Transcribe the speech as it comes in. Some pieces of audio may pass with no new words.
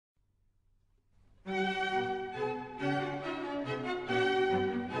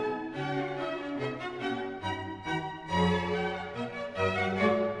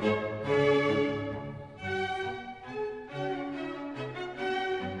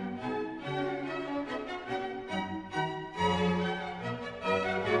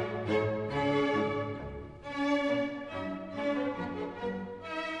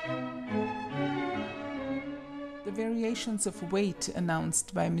relations of weight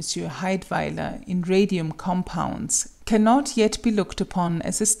announced by Monsieur Heidweiler in radium compounds cannot yet be looked upon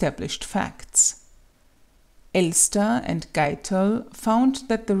as established facts. Elster and Geitel found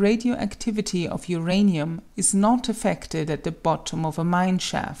that the radioactivity of uranium is not affected at the bottom of a mine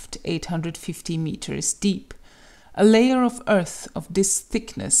shaft 850 meters deep. A layer of earth of this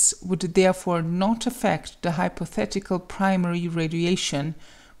thickness would therefore not affect the hypothetical primary radiation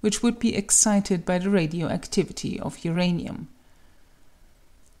which would be excited by the radioactivity of uranium.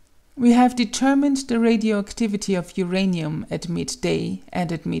 We have determined the radioactivity of uranium at midday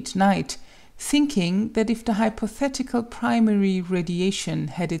and at midnight, thinking that if the hypothetical primary radiation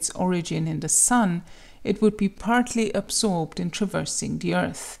had its origin in the sun, it would be partly absorbed in traversing the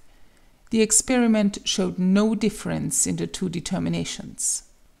earth. The experiment showed no difference in the two determinations.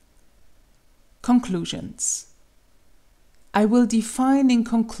 Conclusions. I will define in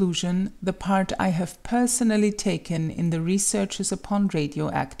conclusion the part I have personally taken in the researches upon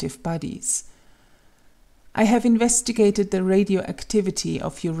radioactive bodies. I have investigated the radioactivity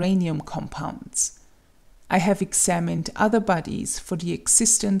of uranium compounds. I have examined other bodies for the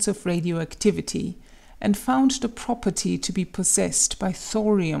existence of radioactivity and found the property to be possessed by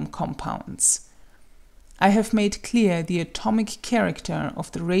thorium compounds. I have made clear the atomic character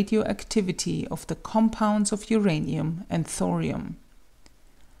of the radioactivity of the compounds of uranium and thorium.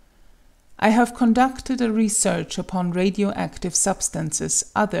 I have conducted a research upon radioactive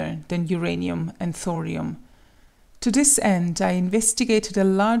substances other than uranium and thorium. To this end, I investigated a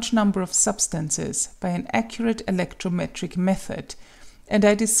large number of substances by an accurate electrometric method, and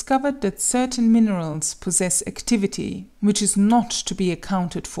I discovered that certain minerals possess activity which is not to be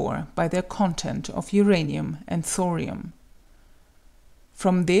accounted for by their content of uranium and thorium.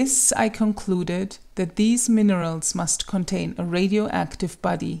 From this I concluded that these minerals must contain a radioactive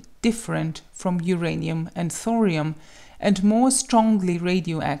body different from uranium and thorium and more strongly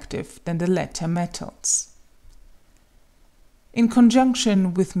radioactive than the latter metals. In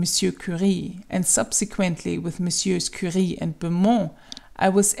conjunction with Monsieur Curie and subsequently with Messieurs Curie and Beaumont, I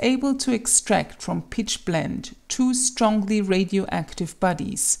was able to extract from pitchblende two strongly radioactive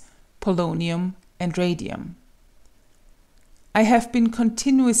bodies, polonium and radium. I have been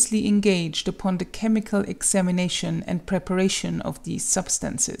continuously engaged upon the chemical examination and preparation of these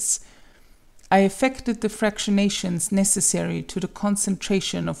substances. I effected the fractionations necessary to the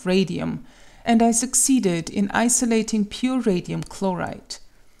concentration of radium, and I succeeded in isolating pure radium chloride.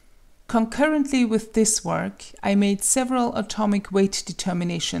 Concurrently with this work, I made several atomic weight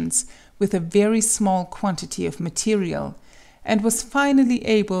determinations with a very small quantity of material, and was finally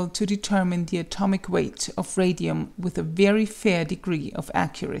able to determine the atomic weight of radium with a very fair degree of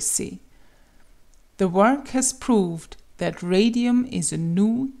accuracy. The work has proved that radium is a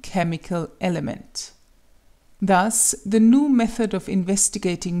new chemical element. Thus, the new method of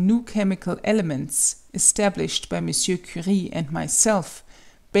investigating new chemical elements, established by Monsieur Curie and myself,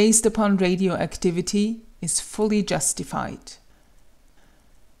 based upon radioactivity, is fully justified.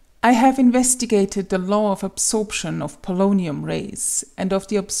 I have investigated the law of absorption of polonium rays and of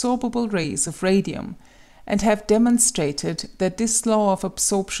the absorbable rays of radium, and have demonstrated that this law of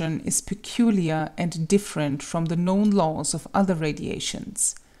absorption is peculiar and different from the known laws of other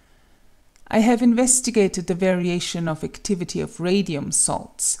radiations. I have investigated the variation of activity of radium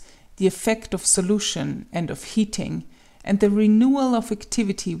salts, the effect of solution and of heating, and the renewal of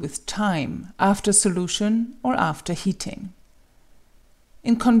activity with time, after solution or after heating.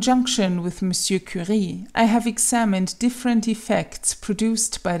 In conjunction with Monsieur Curie, I have examined different effects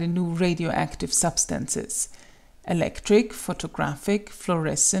produced by the new radioactive substances: electric, photographic,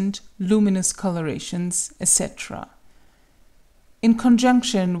 fluorescent, luminous colorations, etc. In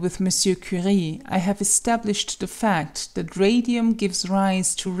conjunction with Monsieur Curie, I have established the fact that radium gives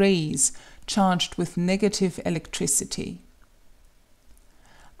rise to rays charged with negative electricity.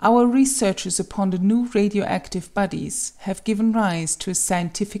 Our researches upon the new radioactive bodies have given rise to a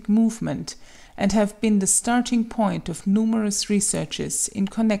scientific movement and have been the starting point of numerous researches in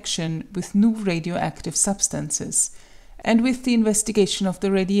connection with new radioactive substances and with the investigation of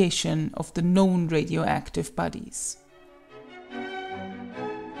the radiation of the known radioactive bodies.